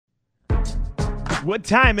What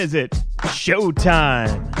time is it?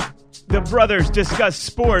 Showtime. The brothers discuss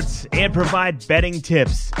sports and provide betting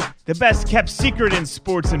tips. The best kept secret in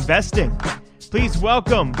sports investing. Please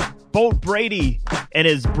welcome Bolt Brady and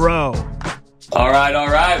his bro. All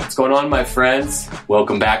right. What's going on, my friends?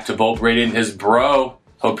 Welcome back to Bolt Brady and his bro.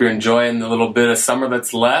 Hope you're enjoying the little bit of summer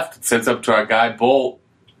that's left. It sits up to our guy, Bolt.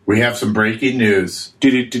 We have some breaking news.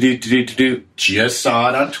 Just saw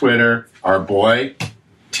it on Twitter. Our boy,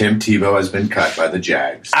 Tim Tebow, has been cut by the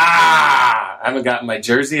Jags. I haven't gotten my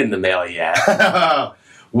jersey in the mail yet.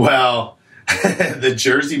 Well, the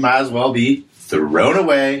jersey might as well be thrown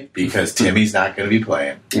away because Timmy's not going to be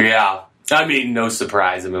playing. Yeah. I mean, no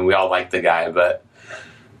surprise. I mean, we all like the guy, but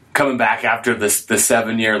coming back after the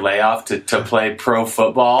 7-year layoff to play pro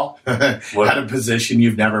football. At a position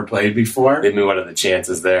you've never played before? I mean, what are the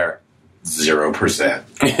chances there?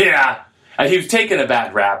 0%. Yeah. And he was taking a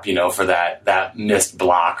bad rap, for that missed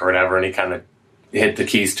block or whatever, and he kind of hit the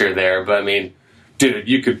keister there. But, I mean, dude,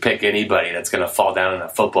 you could pick anybody that's going to fall down in a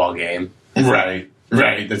football game. Right.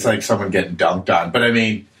 That's like someone getting dunked on. But, I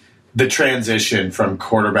mean, the transition from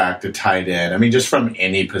quarterback to tight end, I mean, just from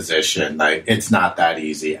any position, like, it's not that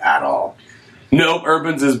easy at all. Nope,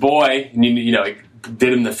 Urban's his boy. And, he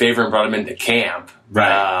did him the favor and brought him into camp.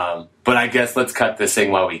 Right. But I guess let's cut this thing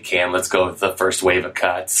while we can. Let's go with the first wave of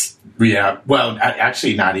cuts. Yeah, well,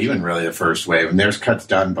 actually not even really the first wave. And there's cuts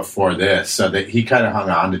done before this. So that he kind of hung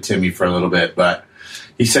on to Timmy for a little bit. But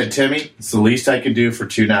he said, Timmy, it's the least I could do for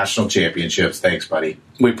 2 national championships. Thanks, buddy.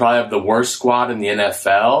 We probably have the worst squad in the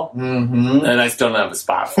NFL. Mm-hmm. And I still don't have a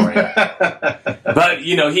spot for you. But,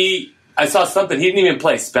 I saw something. He didn't even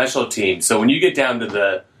play special teams. So when you get down to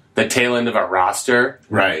the tail end of our roster,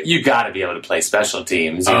 right, you got to be able to play special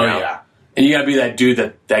teams. You know? Yeah. And you got to be that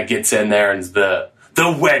dude that gets in there and is the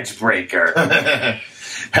wedge breaker.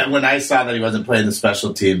 And when I saw that he wasn't playing the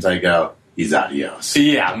special teams, I go, he's adios.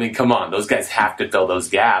 Yeah, I mean, come on. Those guys have to fill those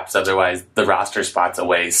gaps. Otherwise, the roster spot's a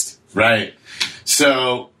waste. Right.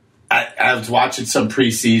 So I was watching some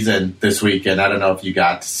preseason this weekend. I don't know if you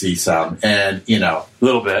got to see some. And, a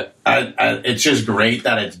little bit. It's just great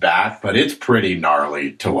that it's back, but it's pretty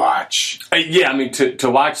gnarly to watch. Yeah, I mean, to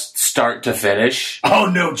watch start to finish. Oh,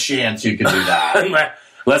 no chance you can do that.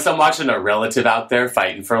 Unless I'm watching a relative out there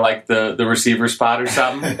fighting for, the receiver spot or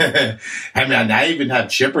something. I mean, I even have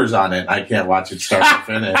chippers on it. I can't watch it start to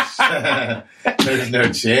finish. There's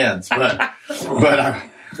no chance. But I'm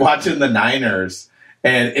watching the Niners,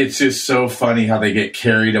 and it's just so funny how they get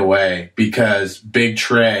carried away because Big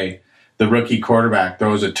Trey, the rookie quarterback,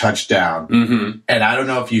 throws a touchdown. Mm-hmm. And I don't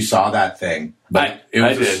know if you saw that thing, but it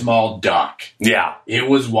was a small duck. Yeah. It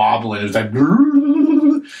was wobbling. It was like,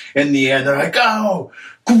 in the end, they're like, oh,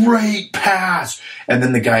 great pass. And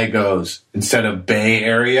then the guy goes, instead of Bay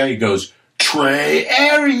Area, he goes, Trey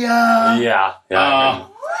Area. Yeah.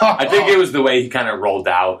 I think it was the way he kind of rolled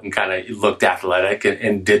out and kind of looked athletic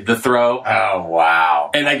and did the throw. Oh,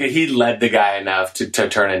 wow. And he led the guy enough to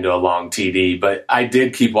turn into a long TD. But I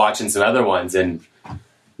did keep watching some other ones, and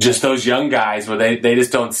just those young guys where they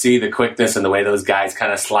just don't see the quickness and the way those guys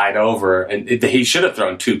kind of slide over. And he should have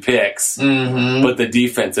thrown 2 picks, but the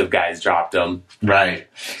defensive guys dropped him. Right.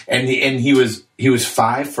 And he was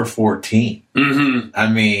 5 for 14. Mm-hmm. I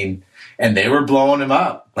mean, and they were blowing him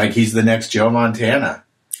up like he's the next Joe Montana.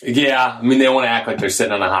 Yeah, I mean, they want to act like they're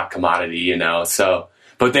sitting on a hot commodity, so,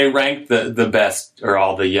 but they ranked the best or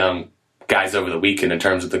all the young guys over the weekend in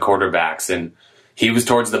terms of the quarterbacks, and he was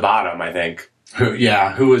towards the bottom, I think.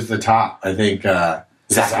 Who was the top? I think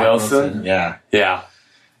Zach Wilson. Yeah.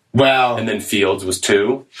 Well, and then Fields was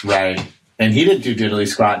 2. Right. And he didn't do diddly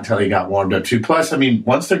squat until he got warmed up too. Plus, I mean,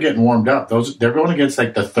 once they're getting warmed up, they're going against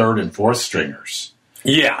like the 3rd and 4th stringers.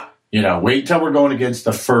 Yeah. Wait until we're going against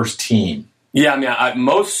the first team. Yeah, I mean,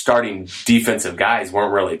 most starting defensive guys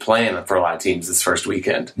weren't really playing for a lot of teams this first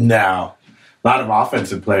weekend. No. A lot of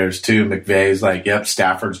offensive players, too. McVay's like, yep,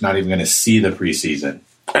 Stafford's not even going to see the preseason.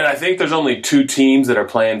 And I think there's only 2 teams that are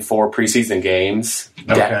playing 4 preseason games.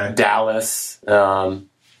 Okay. Dallas, and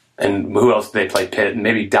who else did they play? Pitt, and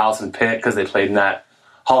maybe Dallas and Pitt because they played in that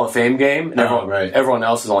Hall of Fame game. And everyone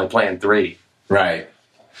else is only playing 3. Right.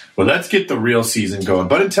 Well, let's get the real season going.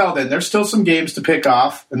 But until then, there's still some games to pick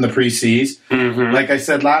off in the preseason. Mm-hmm. Like I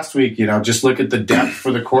said last week, just look at the depth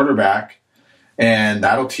for the quarterback, and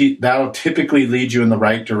that'll typically lead you in the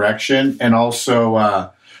right direction. And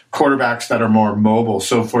also quarterbacks that are more mobile.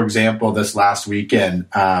 So, for example, this last weekend,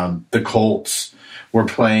 the Colts were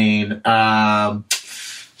playing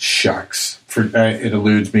it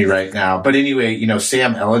eludes me right now. But anyway,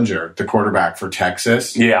 Sam Ehlinger, the quarterback for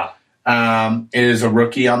Texas. Yeah. is a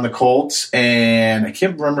rookie on the Colts, and I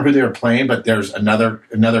can't remember who they were playing, but there's another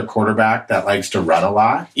quarterback that likes to run a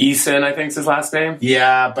lot. Eason, I think is his last name.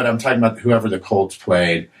 Yeah, but I'm talking about whoever the Colts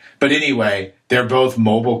played. But anyway, they're both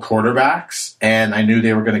mobile quarterbacks, and I knew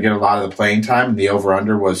they were going to get a lot of the playing time, and the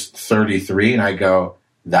over-under was 33, and I go,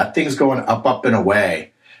 that thing's going up, and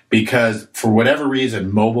away, because for whatever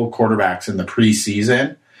reason, mobile quarterbacks in the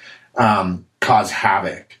preseason cause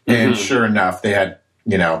havoc. Mm-hmm. And sure enough, they had,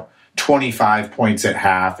 25 points at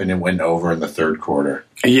half, and it went over in the third quarter.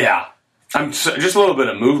 Yeah. Just a little bit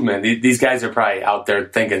of movement. These guys are probably out there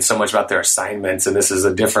thinking so much about their assignments, and this is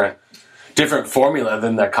a different formula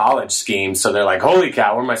than their college scheme. So they're like, holy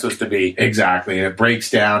cow, where am I supposed to be? Exactly. And it breaks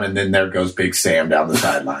down, and then there goes Big Sam down the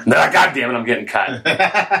sideline. They're like, God damn it, I'm getting cut.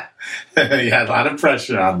 Yeah, a lot of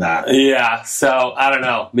pressure on that. Yeah, so I don't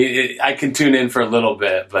know. I can tune in for a little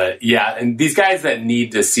bit, but yeah, and these guys that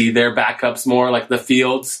need to see their backups more, like the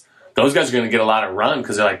Fields, those guys are going to get a lot of run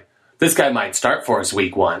because they're like, this guy might start for us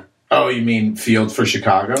week 1. Oh, you mean Fields for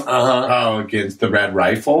Chicago? Uh-huh. Oh, against the Red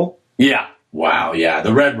Rifle? Yeah. Wow, yeah.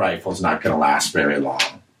 The Red Rifle's not going to last very long.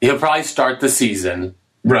 He'll probably start the season.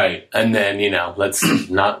 Right. And then, let's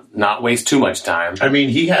not waste too much time. I mean,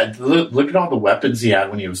 he had, look at all the weapons he had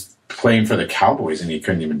when he was playing for the Cowboys, and he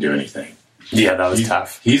couldn't even do anything. Yeah, that was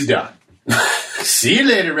tough. He's done. See you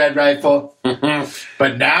later, Red Rifle.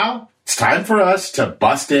 But now, it's time for us to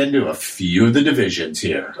bust into a few of the divisions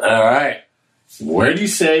here. All right. Where do you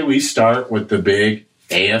say we start with the big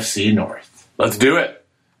AFC North? Let's do it.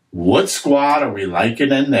 What squad are we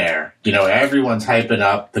liking in there? Everyone's hyping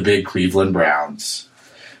up the big Cleveland Browns.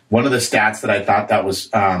 One of the stats that I thought that was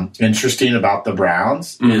interesting about the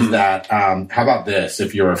Browns is that, how about this,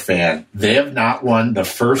 if you're a fan? They have not won the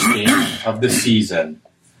first game of the season.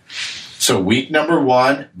 So week number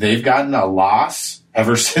 1, they've gotten a loss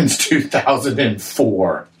ever since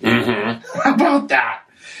 2004. Mm-hmm. How about that?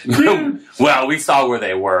 Well, we saw where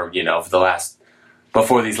they were,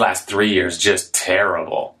 before these last 3 years, just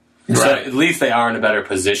terrible. Right. So at least they are in a better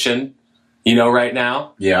position, right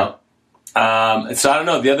now. Yeah. So I don't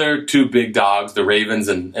know. The other 2 big dogs, the Ravens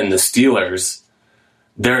and the Steelers,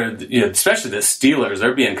 they're, especially the Steelers,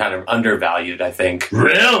 they're being kind of undervalued, I think.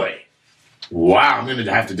 Really? Wow, I'm going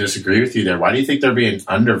to have to disagree with you there. Why do you think they're being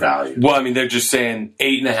undervalued? Well, they're just saying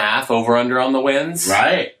 8.5 over under on the wins.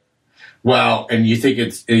 Right. Well, and you think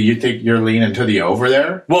you're leaning to the over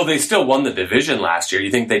there? Well, they still won the division last year.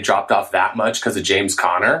 You think they dropped off that much because of James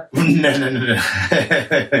Conner? No.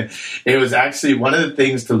 It was actually one of the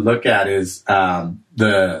things to look at is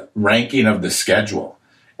the ranking of the schedule.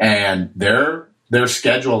 And their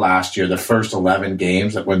schedule last year, the first 11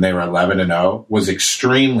 games when they were 11-0, was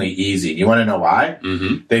extremely easy. You want to know why?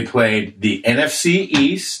 Mm-hmm. They played the NFC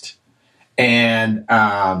East and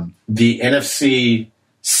the NFC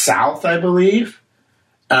South, I believe.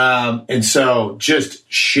 And so just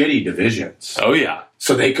shitty divisions. Oh, yeah.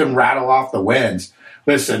 So they can rattle off the wins.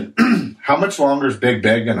 Listen, how much longer is Big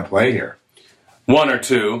Ben going to play here? 1 or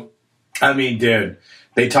 2. I mean, dude,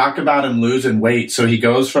 they talk about him losing weight. So he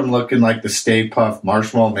goes from looking like the Stay Puft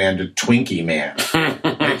Marshmallow Man to Twinkie Man.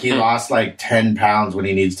 Like he lost 10 pounds when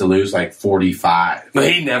he needs to lose 45.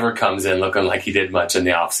 But he never comes in looking like he did much in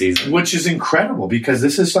the offseason. Which is incredible because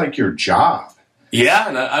this is your job. Yeah,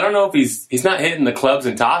 and I don't know if he's not hitting the clubs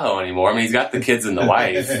in Tahoe anymore. I mean, he's got the kids and the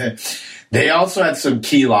wife. They also had some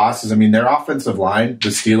key losses. I mean, their offensive line, the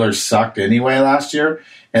Steelers sucked anyway last year,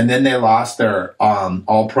 and then they lost their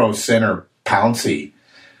all-pro center, Pouncey.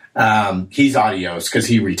 He's adios because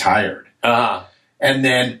he retired. Uh-huh. And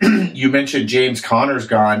then you mentioned James Conner's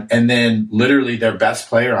gone, and then literally their best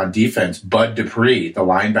player on defense, Bud Dupree, the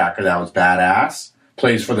linebacker that was badass,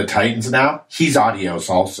 plays for the Titans now. He's adios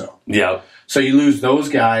also. Yeah. So you lose those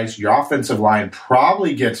guys. Your offensive line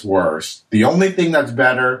probably gets worse. The only thing that's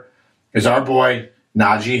better is our boy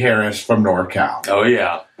Najee Harris from NorCal. Oh,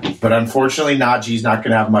 yeah. But unfortunately, Najee's not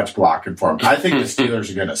going to have much blocking for him. I think the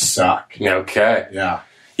Steelers are going to suck. Okay. Yeah.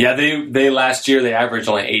 Yeah, they last year they averaged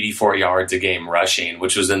only 84 yards a game rushing,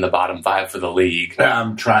 which was in the bottom 5 for the league.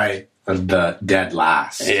 Try the dead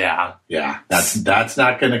last. Yeah. Yeah. That's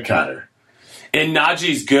not going to cut her. And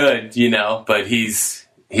Najee's good, but he's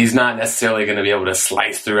not necessarily going to be able to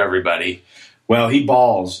slice through everybody. Well, he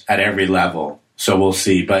balls at every level, so we'll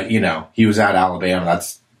see. But, he was at Alabama.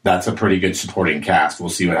 That's a pretty good supporting cast. We'll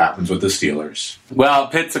see what happens with the Steelers. Well,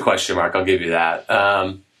 Pitt's a question mark. I'll give you that.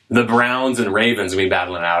 The Browns and Ravens will be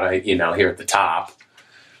battling out, here at the top.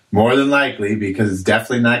 More than likely, because it's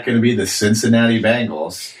definitely not going to be the Cincinnati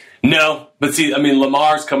Bengals. No, but see,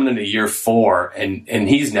 Lamar's coming into year 4, and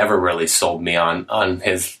he's never really sold me on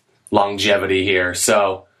his longevity here.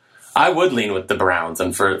 So I would lean with the Browns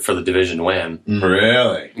and for the division win.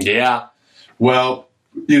 Really? Yeah. Well,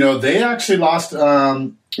 they actually lost.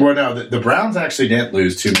 The Browns actually didn't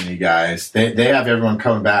lose too many guys. They have everyone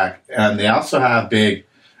coming back, and they also have big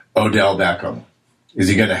Odell Beckham. Is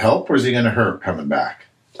he going to help or is he going to hurt coming back?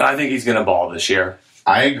 I think he's going to ball this year.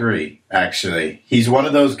 I agree, actually. He's one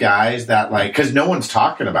of those guys that, because no one's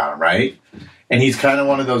talking about him, right? And he's kind of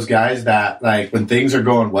one of those guys that, when things are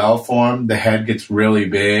going well for him, the head gets really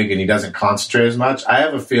big and he doesn't concentrate as much. I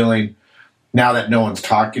have a feeling now that no one's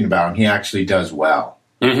talking about him, he actually does well.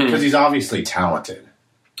 Because he's obviously talented.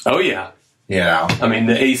 Oh, yeah. I mean,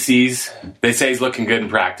 the ACs, they say he's looking good in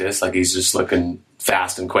practice. He's just looking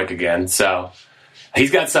fast and quick again. So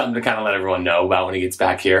he's got something to kind of let everyone know about when he gets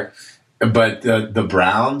back here. But the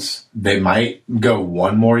Browns, they might go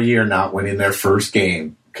one more year not winning their first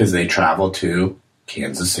game because they travel to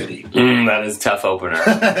Kansas City. That is a tough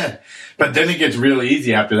opener. But then it gets really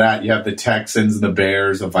easy after that. You have the Texans, the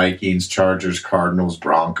Bears, the Vikings, Chargers, Cardinals,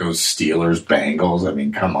 Broncos, Steelers, Bengals. I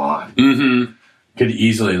mean, come on. Could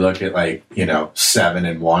easily look at 7-1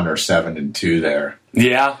 or 7-2 there.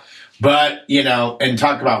 Yeah. But, and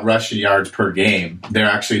talk about rushing yards per game, they're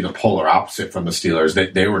actually the polar opposite from the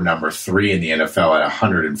Steelers. They were number 3 in the NFL at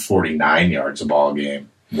 149 yards a ball game.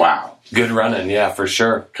 Wow. Good running, yeah, for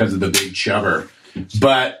sure. Because of the big chubber.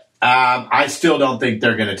 But I still don't think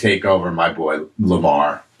they're going to take over my boy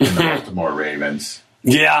Lamar and the Baltimore Ravens.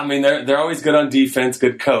 Yeah, I mean, they're always good on defense,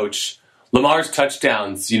 good coach. Lamar's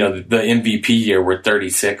touchdowns, the MVP year were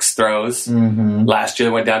 36 throws. Last year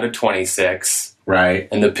they went down to 26. Right.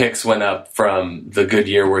 And the picks went up from the good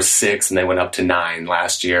year were 6, and they went up to 9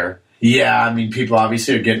 last year. Yeah, I mean, people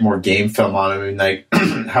obviously are getting more game film on him. I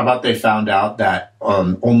mean, how about they found out that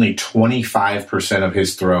only 25% of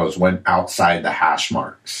his throws went outside the hash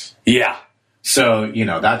marks? Yeah. So,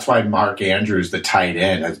 that's why Mark Andrews, the tight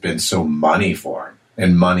end, has been so money for him.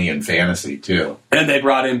 And money in fantasy, too. And they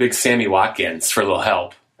brought in big Sammy Watkins for a little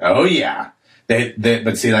help. Oh, yeah.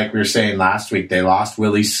 But see, like we were saying last week, they lost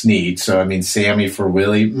Willie Snead. So, I mean, Sammy for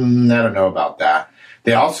Willie, I don't know about that.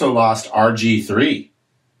 They also lost RG3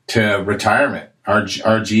 to retirement.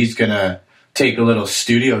 RG's going to take a little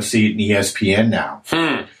studio seat in ESPN now.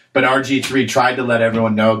 But RG3 tried to let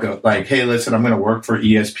everyone know, hey, listen, I'm going to work for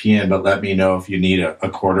ESPN, but let me know if you need a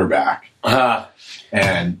quarterback.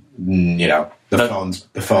 And,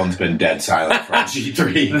 the phone's been dead silent for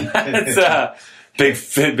RG3. That's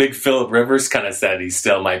Big Phillip Rivers kind of said he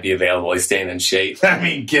still might be available. He's staying in shape. I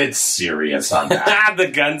mean, get serious on that. The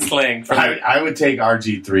gunsling. I would take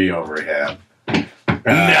RG3 over him.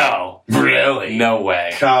 No. Really? No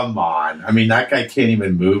way. Come on. I mean, that guy can't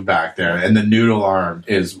even move back there, and the noodle arm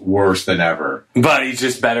is worse than ever. But he's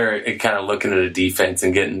just better at kind of looking at the defense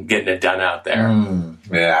and getting it done out there.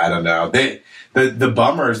 Yeah, I don't know. The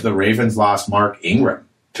bummer is the Ravens lost Mark Ingram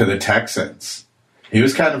to the Texans. He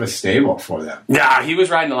was kind of a stable for them. Yeah, he was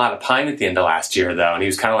riding a lot of pine at the end of last year, though, and he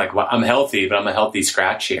was kind of like, well, I'm healthy, but I'm a healthy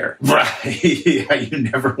scratch here. Right. Yeah, you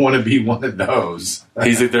never want to be one of those.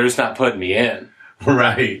 He's like, they're just not putting me in.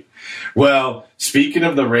 Right. Well, speaking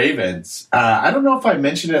of the Ravens, I don't know if I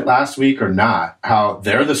mentioned it last week or not, how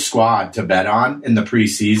they're the squad to bet on in the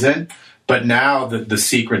preseason, but now the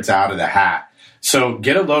secret's out of the hat. So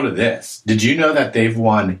get a load of this. Did you know that they've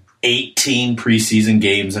won 18 preseason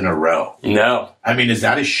games in a row? No. I mean, is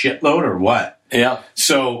that a shitload or what? Yeah.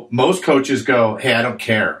 So most coaches go, hey, I don't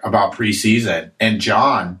care about preseason. And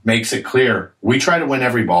John makes it clear, we try to win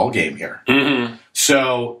every ball game here.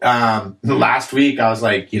 So last week I was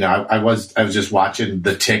like, I was just watching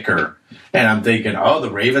the ticker and I'm thinking, the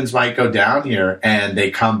Ravens might go down here, and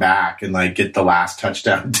they come back and get the last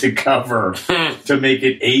touchdown to cover to make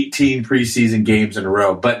it 18 preseason games in a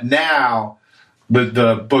row. But now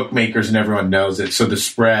the bookmakers and everyone knows it. So the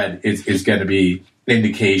spread is going to be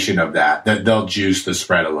indication of that they'll juice the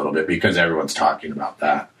spread a little bit because everyone's talking about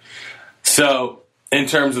that. So in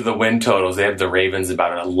terms of the win totals, they have the Ravens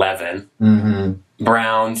about an 11,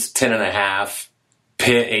 Browns 10.5,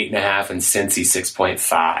 Pitt 8.5, and Cincy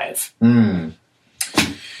 6.5.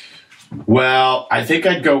 Well, I think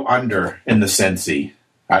I'd go under in the Cincy.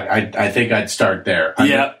 I think I'd start there.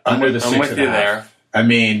 Under the 6.5. I'm with you there. I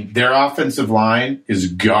mean, their offensive line is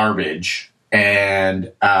garbage,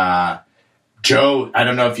 and Joe, I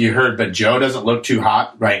don't know if you heard, but Joe doesn't look too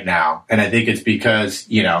hot right now. And I think it's because,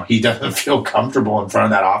 he doesn't feel comfortable in front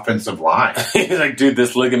of that offensive line. He's like, dude,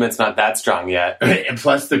 this ligament's not that strong yet. And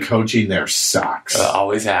plus the coaching there sucks.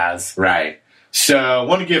 Always has. Right. So I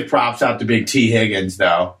want to give props out to big T. Higgins,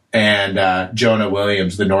 though, and Jonah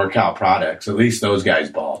Williams, the NorCal products. At least those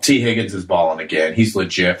guys ball. T. Higgins is balling again. He's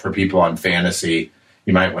legit for people on fantasy.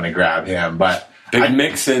 You might want to grab him. But Big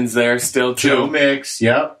Mixon's there still, too. Joe Mix,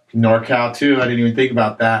 yep. NorCal, too. I didn't even think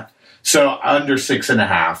about that. So under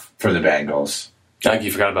 6.5 for the Bengals. I think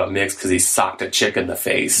you forgot about Mix because he socked a chick in the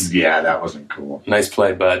face. Yeah, that wasn't cool. Nice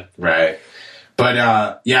play, bud. Right. But,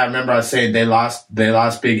 I remember I was saying they lost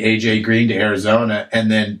big A.J. Green to Arizona, and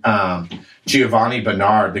then Giovanni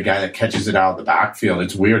Bernard, the guy that catches it out of the backfield.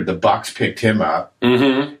 It's weird. The Bucs picked him up.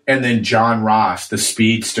 Mm-hmm. And then John Ross, the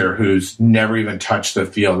speedster, who's never even touched the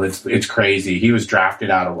field. It's crazy. He was drafted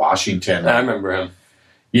out of Washington. I remember him.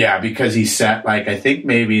 Yeah, because he set, I think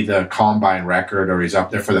maybe the combine record, or he's up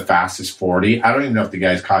there for the fastest 40. I don't even know if the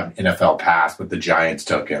guy's caught an NFL pass, but the Giants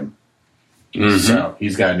took him. Mm-hmm. So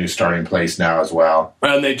he's got a new starting place now as well.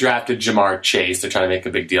 Well, and they drafted Jamar Chase. They're trying to make a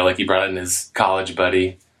big deal. He brought in his college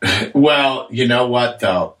buddy. Well, you know what,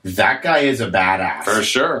 though? That guy is a badass. For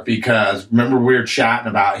sure. Because remember we were chatting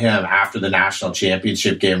about him after the national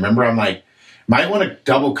championship game. Remember I'm like, might want to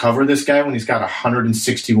double cover this guy when he's got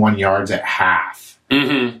 161 yards at half.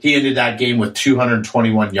 Mm-hmm. He ended that game with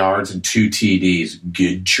 221 yards and 2 TDs.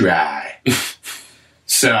 Good try.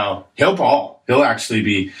 So he'll ball. He'll actually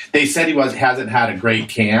be. They said he hasn't had a great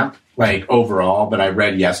camp, overall, but I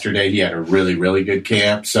read yesterday he had a really, really good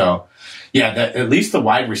camp. So, yeah, at least the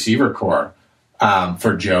wide receiver core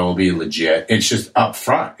for Joe will be legit. It's just up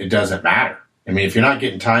front. It doesn't matter. I mean, if you're not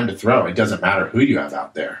getting time to throw, it doesn't matter who you have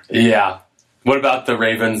out there. Yeah. What about the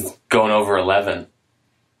Ravens going over 11?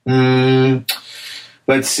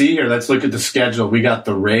 Let's see here. Let's look at the schedule. We got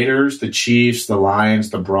the Raiders, the Chiefs, the Lions,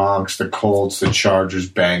 the Bronx, the Colts, the Chargers,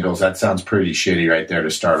 Bengals. That sounds pretty shitty right there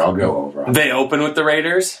to start. I'll go over. They open with the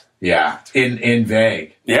Raiders? Yeah, in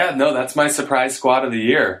Vegas. Yeah, no, that's my surprise squad of the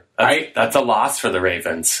year. That's a loss for the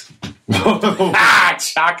Ravens.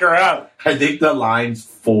 Chalk her up. I think the line's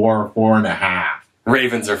 4.5.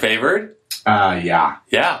 Ravens are favored? Yeah.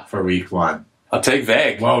 Yeah. For week 1. I'll take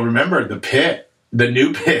Veg. Well, remember, the Pit. The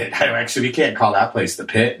new Pit. Actually, we can't call that place the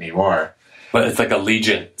Pit anymore. But it's like a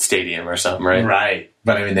Legion Stadium or something, right? Right.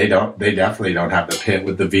 But I mean, they definitely don't have the Pit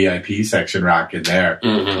with the VIP section rocking there.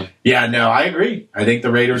 Mm-hmm. Yeah, no, I agree. I think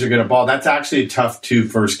the Raiders are going to ball. That's actually a tough 2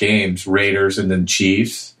 first games, Raiders and then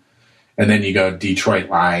Chiefs. And then you go Detroit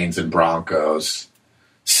Lions and Broncos.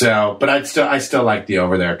 So, but I still like the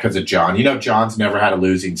over there because of John. You know, John's never had a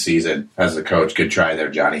losing season as a coach. Good try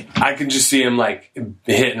there, Johnny. I can just see him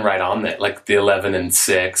hitting right on that, the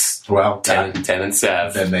 11-6. Well,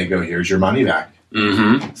 10-7. Then they go, here's your money back.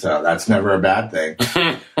 Mm-hmm. So that's never a bad thing.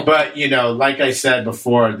 But, like I said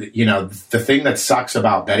before, the thing that sucks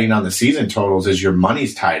about betting on the season totals is your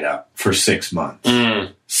money's tied up for 6 months.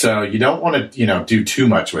 So you don't want to, do too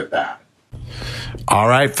much with that. All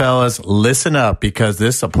right, fellas, listen up because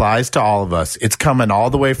this applies to all of us. It's coming all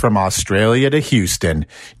the way from Australia to Houston.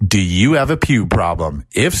 Do you have a pube problem?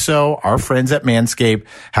 If so, our friends at Manscaped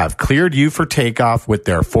have cleared you for takeoff with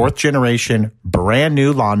their 4th generation brand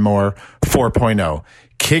new lawnmower 4.0.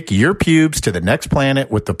 Kick your pubes to the next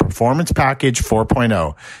planet with the Performance Package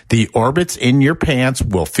 4.0. The orbits in your pants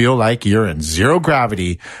will feel like you're in zero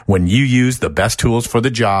gravity when you use the best tools for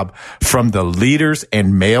the job from the leaders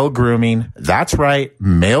in male grooming. That's right,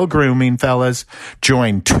 male grooming, fellas.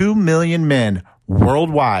 Join 2 million men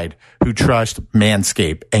worldwide who trust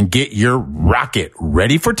Manscaped and get your rocket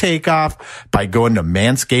ready for takeoff by going to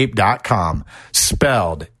manscaped.com.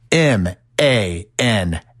 Spelled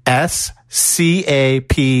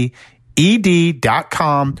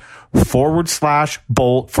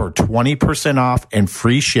MANSCAPED.com/Bolt for 20% off and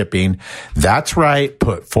free shipping. That's right.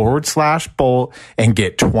 Put /Bolt and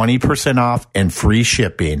get 20% off and free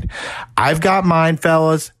shipping. I've got mine,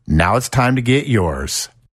 fellas. Now it's time to get yours.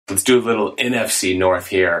 Let's do a little NFC North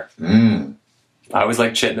here. I always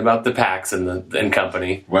like chitting about the Packs and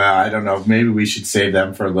company. Well, I don't know. Maybe we should save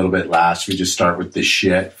them for a little bit last. We just start with the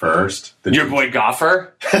shit first. Your boy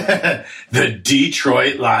Goffer? The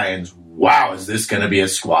Detroit Lions. Wow, is this going to be a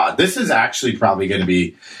squad? This is actually probably going to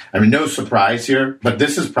be, no surprise here, but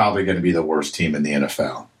this is probably going to be the worst team in the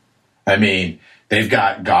NFL. They've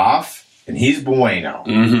got Goff, and he's bueno.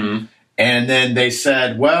 Mm-hmm. And then they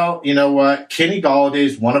said, well, you know what? Kenny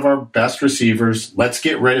Galladay's one of our best receivers. Let's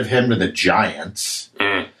get rid of him to the Giants.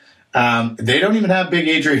 They don't even have big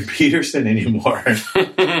Adrian Peterson anymore.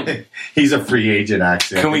 He's a free agent,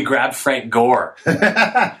 actually. Can we grab Frank Gore?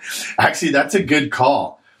 Actually, that's a good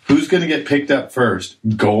call. Who's going to get picked up first,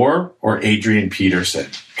 Gore or Adrian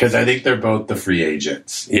Peterson? Because I think they're both the free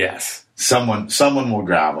agents. Yes. Someone will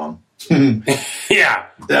grab them. Yeah.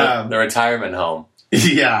 The retirement home.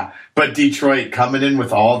 Yeah. But Detroit coming in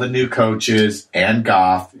with all the new coaches and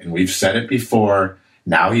Goff, and we've said it before,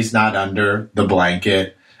 now he's not under the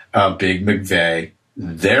blanket of Big McVay.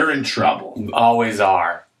 They're in trouble. Always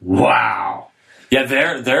are. Wow. Yeah,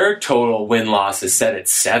 their total win-loss is set at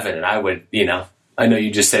 7, and I would, I know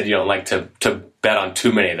you just said you don't like to bet on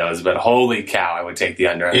too many of those, but holy cow, I would take the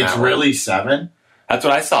under. It's really 7? That's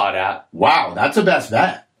what I saw it at. Wow, that's the best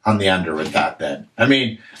bet on the under with that then. I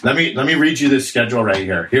mean, let me read you this schedule right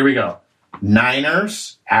here. Here we go.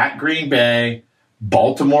 Niners at Green Bay,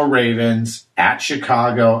 Baltimore Ravens, at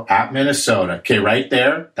Chicago, at Minnesota. Okay, right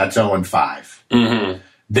there, that's 0-5. Mm-hmm.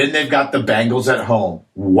 Then they've got the Bengals at home.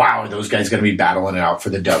 Wow, are those guys going to be battling it out for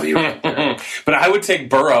the W? But I would take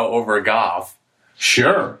Burrow over Goff.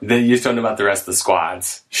 Sure. Then you just don't know about the rest of the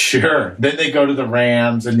squads. Sure. Then they go to the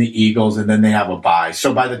Rams and the Eagles, and then they have a bye.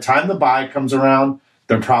 So by the time the bye comes around,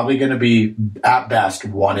 they're probably going to be, at best,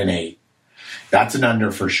 1-8. That's an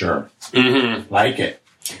under for sure. Mm-hmm. Like it.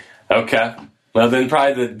 Okay. Well, then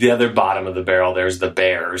probably the other bottom of the barrel, there's the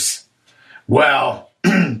Bears. Well,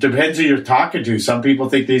 depends who you're talking to. Some people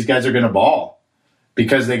think these guys are going to ball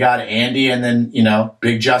because they got Andy and then,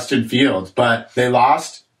 big Justin Fields. But they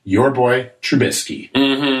lost your boy Trubisky.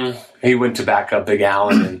 Mm-hmm. He went to back up Big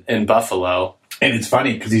Allen in Buffalo. And it's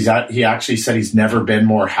funny because he actually said he's never been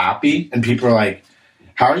more happy. And people are like,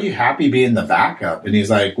 how are you happy being the backup? And he's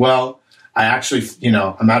like, well, I actually,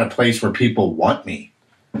 I'm at a place where people want me,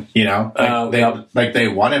 they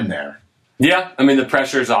want him there. Yeah. I mean, the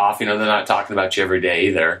pressure's off. They're not talking about you every day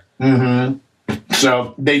either. Mm-hmm.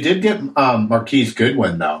 So they did get Marquise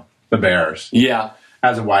Goodwin, though, the Bears. Yeah.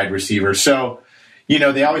 As a wide receiver. So,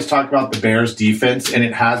 they always talk about the Bears defense, and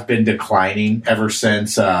it has been declining ever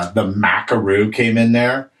since the Macaroo came in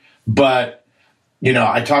there. But,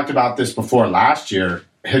 I talked about this before last year.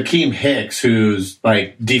 Hakeem Hicks, who's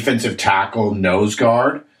like defensive tackle, nose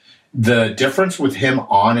guard, the difference with him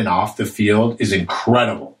on and off the field is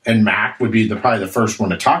incredible. And Mac would be probably the first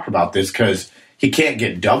one to talk about this because he can't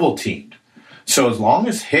get double teamed. So as long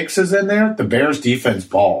as Hicks is in there, the Bears defense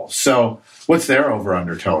balls. So what's their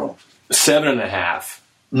over-under total?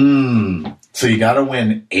 7.5. So you got to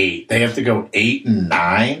win 8. They have to go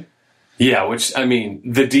 8-9. Yeah, which, I mean,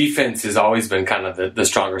 the defense has always been kind of the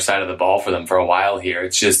stronger side of the ball for them for a while here.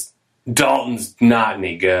 It's just Dalton's not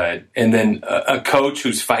any good. And then a coach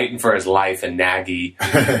who's fighting for his life and Nagy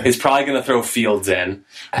is probably going to throw Fields in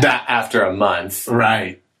after a month.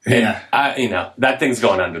 Right. Yeah. And that thing's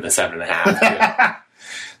going under the 7.5.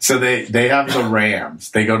 So they have the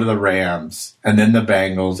Rams. They go to the Rams, and then the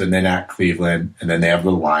Bengals, and then at Cleveland, and then they have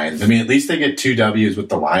the Lions. I mean, at least they get 2 W's with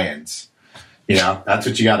the Lions. That's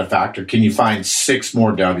what you got to factor. Can you find 6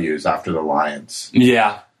 more W's after the Lions?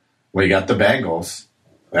 Yeah. Well, you got the Bengals.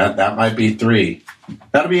 That might be 3.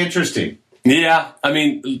 That'll be interesting. Yeah. I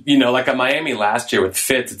mean, like at Miami last year with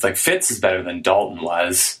Fitz, it's like Fitz is better than Dalton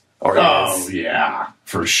was. Yeah.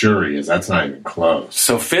 For sure he is. That's not even close.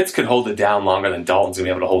 So Fitz could hold it down longer than Dalton's going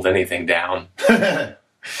to be able to hold anything down.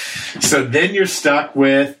 So then you're stuck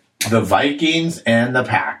with the Vikings and the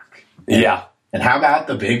Pack. Yeah. And how about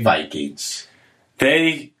the big Vikings?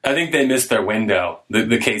 I think they missed their window,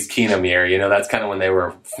 the Case Keenum year. That's kind of when they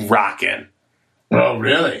were rocking. Oh,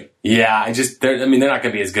 really? Yeah, they're not going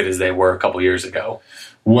to be as good as they were a couple years ago.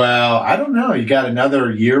 Well, I don't know. You got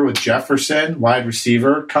another year with Jefferson, wide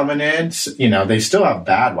receiver, coming in. They still have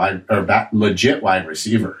legit wide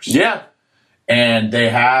receivers. Yeah. And they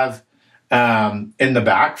have in the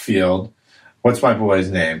backfield, what's my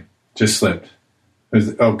boy's name? Just slipped.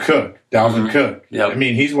 Cook. Dalvin Cook. Yep. I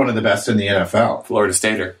mean, he's one of the best in the NFL. Florida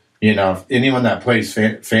Stater. Anyone that plays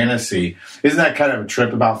fantasy, isn't that kind of a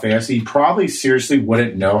trip about fantasy? You probably seriously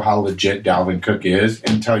wouldn't know how legit Dalvin Cook is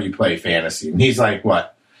until you play fantasy. And he's like,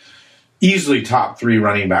 easily top 3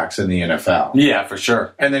 running backs in the NFL. Yeah, for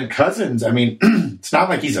sure. And then Cousins, I mean, it's not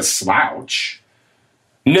like he's a slouch.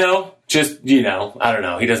 No, just, I don't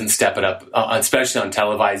know. He doesn't step it up, especially on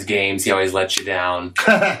televised games. He always lets you down.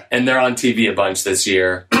 And they're on TV a bunch this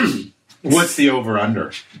year. What's the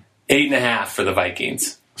over-under? 8.5 for the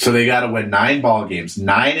Vikings. So they got to win 9 ball games,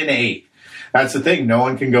 9-8. That's the thing. No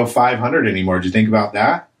one can go 500 anymore. Did you think about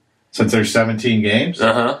that? Since there's 17 games?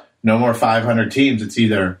 Uh-huh. No more 500 teams. It's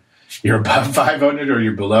either you're above 500 or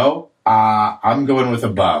you're below. I'm going with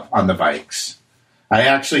above on the Vikes. I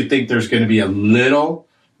actually think there's going to be a little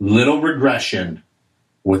regression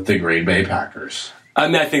with the Green Bay Packers. I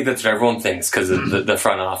mean, I think that's what everyone thinks because of the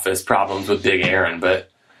front office problems with Big Aaron, but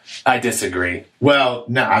I disagree. Well,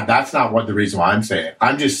 no, that's not the reason why I'm saying it.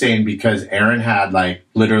 I'm just saying because Aaron had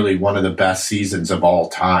literally one of the best seasons of all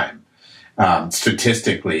time,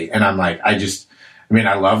 statistically. And I'm like, I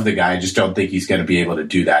love the guy. I just don't think he's going to be able to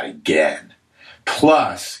do that again.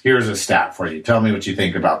 Plus, here's a stat for you. Tell me what you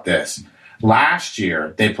think about this. Last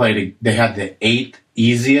year, they had the 8th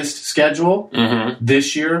easiest schedule. Mm-hmm.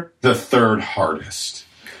 This year, the 3rd hardest.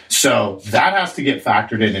 So that has to get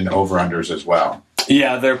factored in over-unders as well.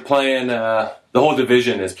 Yeah, they're playing, the whole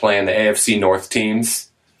division is playing the AFC North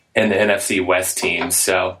teams and the NFC West teams.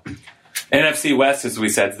 So NFC West, as we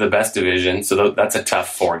said, is the best division. So that's a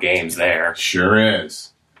tough 4 games there. Sure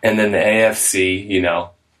is. And then the AFC,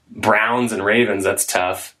 Browns and Ravens, that's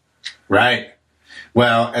tough. Right.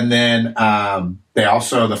 Well, and then they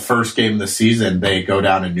also, the first game of the season, they go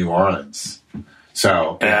down to New Orleans.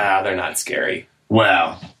 So they're not scary.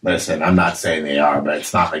 Well, listen, I'm not saying they are, but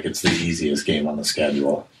it's not like it's the easiest game on the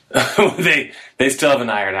schedule. they still haven't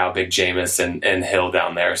ironed out Big Jameis and Hill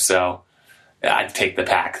down there, so I'd take the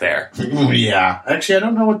Pack there. Yeah. Actually, I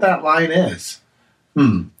don't know what that line is.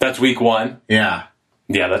 That's week 1. Yeah.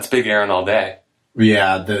 Yeah, that's Big Aaron all day.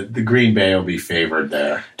 Yeah, the Green Bay will be favored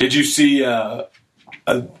there. Did you see one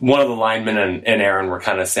of the linemen and Aaron were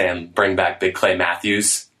kind of saying, bring back Big Clay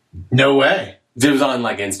Matthews? No way. It was on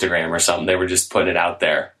like Instagram or something. They were just putting it out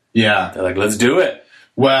there. Yeah. They're like, let's do it.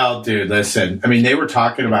 Well, dude, listen. I mean, they were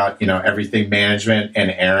talking about, everything management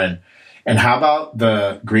and Aaron. And how about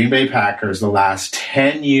the Green Bay Packers the last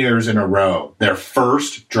 10 years in a row? Their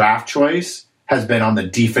first draft choice has been on the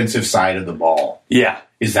defensive side of the ball. Yeah.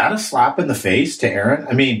 Is that a slap in the face to Aaron?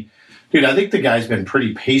 I mean, dude, I think the guy's been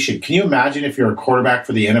pretty patient. Can you imagine if you're a quarterback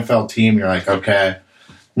for the NFL team, you're like, okay,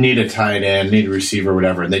 need a tight end, need a receiver,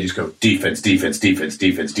 whatever, and they just go defense, defense, defense,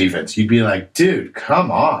 defense, defense. You'd be like, dude,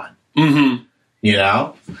 come on. Mm-hmm.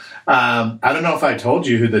 I don't know if I told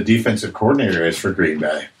you who the defensive coordinator is for Green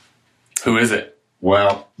Bay. Who is it?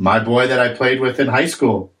 Well, my boy that I played with in high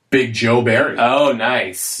school, Big Joe Barry. Oh,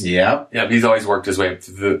 nice. Yep. Yeah, he's always worked his way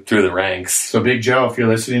through the ranks. So, Big Joe, if you're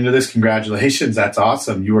listening to this, congratulations. That's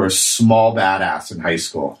awesome. You were a small badass in high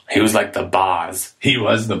school. He was like the boss. He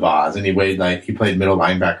was the boss, and he played middle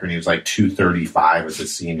linebacker, and he was like 235 as a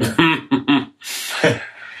senior.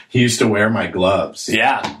 He used to wear my gloves.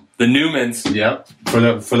 Yeah, the Newmans. Yep.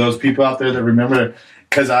 For those people out there that remember,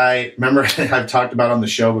 because I remember I've talked about on the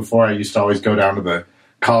show before, I used to always go down to the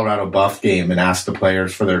Colorado Buff game and ask the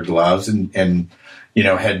players for their gloves and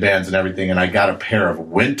headbands and everything, and I got a pair of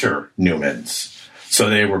winter Newmans. So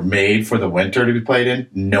they were made for the winter to be played in.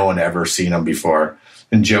 No one ever seen them before.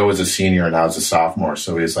 And Joe was a senior and I was a sophomore,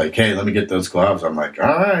 so he was like, hey, let me get those gloves. I'm like, all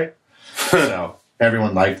right. So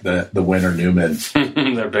everyone liked the winter Newmans.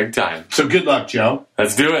 They're big time. So good luck, Joe.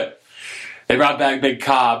 Let's do it. They brought back Big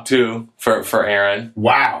Cobb, too, for Aaron.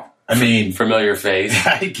 Wow. I mean, familiar face.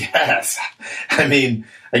 I guess. I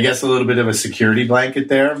guess a little bit of a security blanket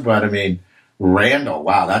there, but Randall,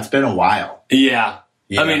 wow, that's been a while. Yeah.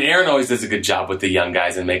 Aaron always does a good job with the young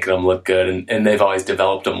guys and making them look good, and they've always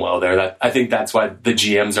developed them well there. I think that's why the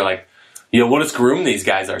GMs are like, we'll just groom these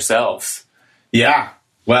guys ourselves. Yeah.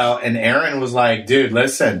 Well, and Aaron was like, dude,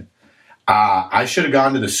 listen, I should have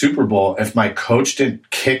gone to the Super Bowl if my coach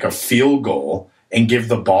didn't kick a field goal and give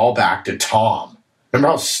the ball back to Tom.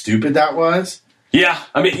 Remember how stupid that was? Yeah.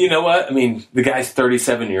 You know what? The guy's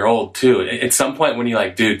 37-year-old, too. At some point when you're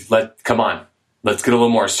like, dude, come on. Let's get a little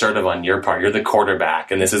more assertive on your part. You're the quarterback,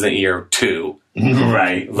 and this isn't year 2.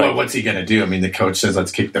 Right. Well, what's he going to do? The coach says,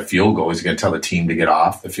 let's kick the field goal. He's going to tell the team to get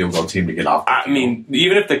off, the field goal team to get off. Even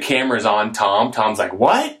if the camera's on Tom's like,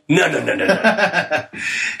 what? No.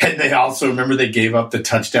 And they also, remember, they gave up the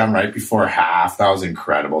touchdown right before half. That was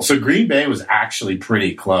incredible. So Green Bay was actually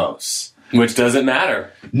pretty close. Which doesn't matter.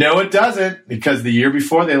 No, it doesn't, because the year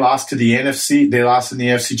before they lost in the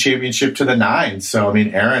NFC Championship to the Nines. So,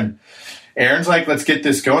 Aaron's like, let's get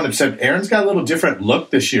this going. Except Aaron's got a little different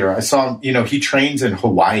look this year. I saw him, he trains in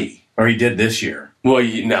Hawaii, or he did this year. Well,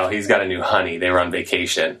 he's got a new honey. They were on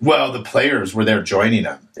vacation. Well, the players were there joining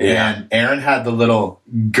him. Yeah. And Aaron had the little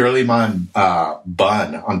Girly-Mon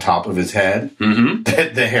bun on top of his head,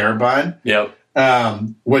 the hair bun. Yep.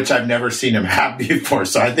 Which I've never seen him have before.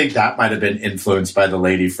 So I think that might have been influenced by the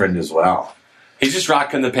lady friend as well. He's just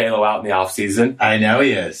rocking the Palo out in the off season. I know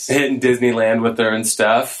he is. Hitting Disneyland with her and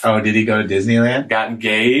stuff. Oh, did he go to Disneyland? Got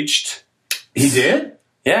engaged. He did?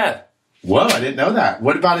 Yeah. Whoa, I didn't know that.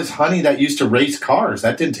 What about his honey that used to race cars?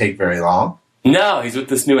 That didn't take very long. No, he's with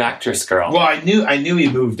this new actress girl. Well, I knew he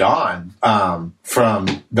moved on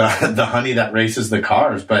from the honey that races the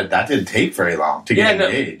cars, but that didn't take very long to get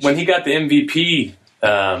engaged. When he got the MVP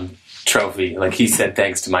trophy, he said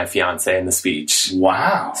thanks to my fiance in the speech.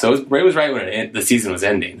 Wow. So it was right when the season was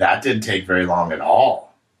ending. That didn't take very long at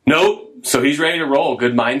all. Nope. So he's ready to roll.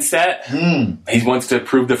 Good mindset. He wants to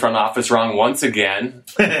prove the front office wrong once again.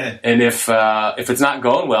 And if it's not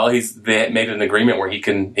going well, they made an agreement where he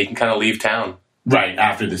can kind of leave town. Right,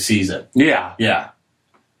 after the season. Yeah. Yeah.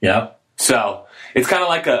 Yep. So it's kind of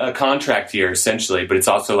like a contract year, essentially, but it's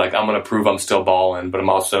also like, I'm going to prove I'm still balling, but I'm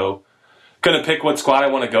also going to pick what squad I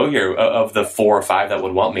want to go here of the 4 or 5 that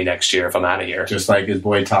would want me next year if I'm out of here. Just like his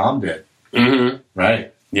boy Tom did. Mm-hmm.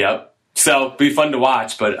 Right. Yep. So it'll be fun to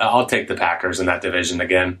watch, but I'll take the Packers in that division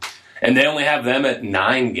again. And they only have them at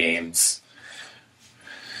 9 games.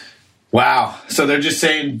 Wow. So they're just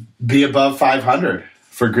saying be above 500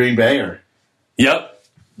 for Green Bay? Or? Yep.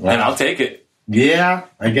 Wow. And I'll take it. Yeah,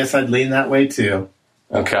 I guess I'd lean that way too.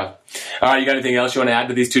 Okay. All right, you got anything else you want to add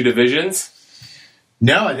to these 2 divisions?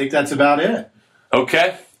 No, I think that's about it.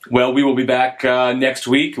 Okay. Well, we will be back next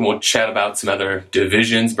week, and we'll chat about some other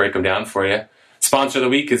divisions, break them down for you. Sponsor of the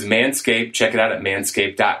week is Manscaped. Check it out at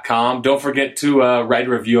manscaped.com. Don't forget to write a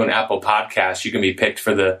review on Apple Podcasts. You can be picked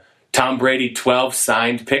for the Tom Brady 12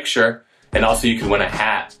 signed picture, and also you can win a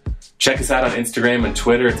hat. Check us out on Instagram and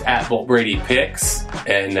Twitter. It's at BoltBradyPicks.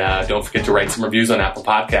 And don't forget to write some reviews on Apple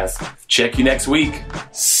Podcasts. Check you next week.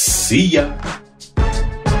 See ya.